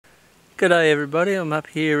G'day everybody, I'm up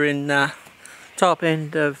here in top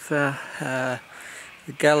end of the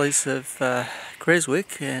gullies of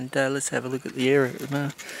CRESWICK, and let's have a look at the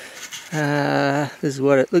area. This is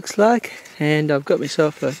what it looks like, and I've got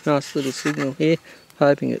myself a nice little signal here,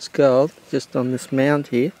 hoping it's gold, just on this mound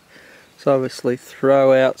here. It's obviously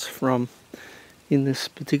throwouts from in this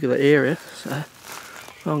particular area, so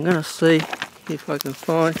I'm going to see if I can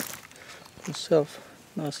find myself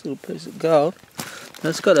a nice little piece of gold.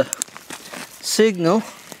 Now it's got a signal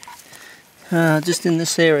just in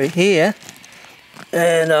this area here,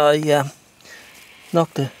 and I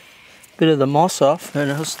knocked a bit of the moss off,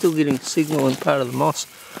 and I was still getting signal in part of the moss,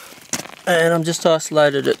 and I'm just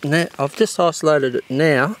isolated it now. I've just isolated it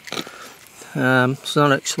now. It's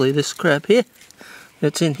not actually this crap here,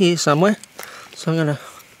 it's in here somewhere, so I'm gonna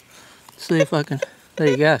see if I can, there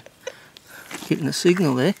you go, getting a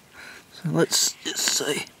signal there. So let's just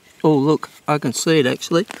see. Oh look, I can see it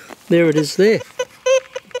actually. There it is there.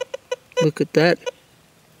 Look at that.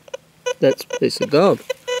 That's a piece of gold.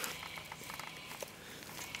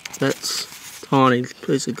 That's a tiny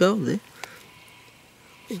piece of gold there.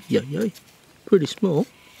 Yay. Pretty small.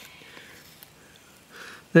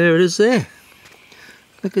 There it is there.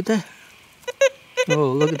 Look at that.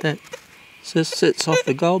 Oh, look at that. Just sets off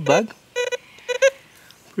the gold bug.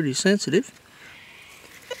 Pretty sensitive.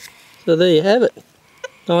 So there you have it.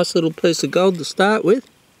 Nice little piece of gold to start with.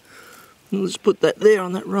 And let's put that there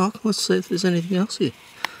on that rock. Let's see if there's anything else here.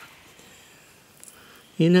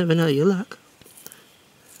 You never know your luck.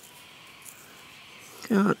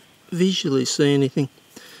 Can't visually see anything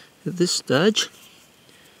at this stage.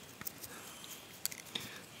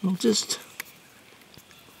 I'll just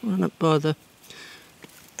run it by the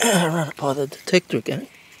detector again.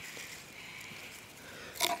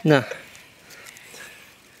 No.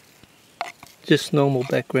 Just normal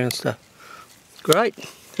background stuff. Great.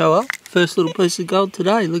 Oh well, first little piece of gold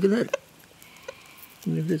today. Look at that.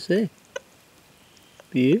 Look at this there.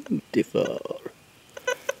 Beautiful.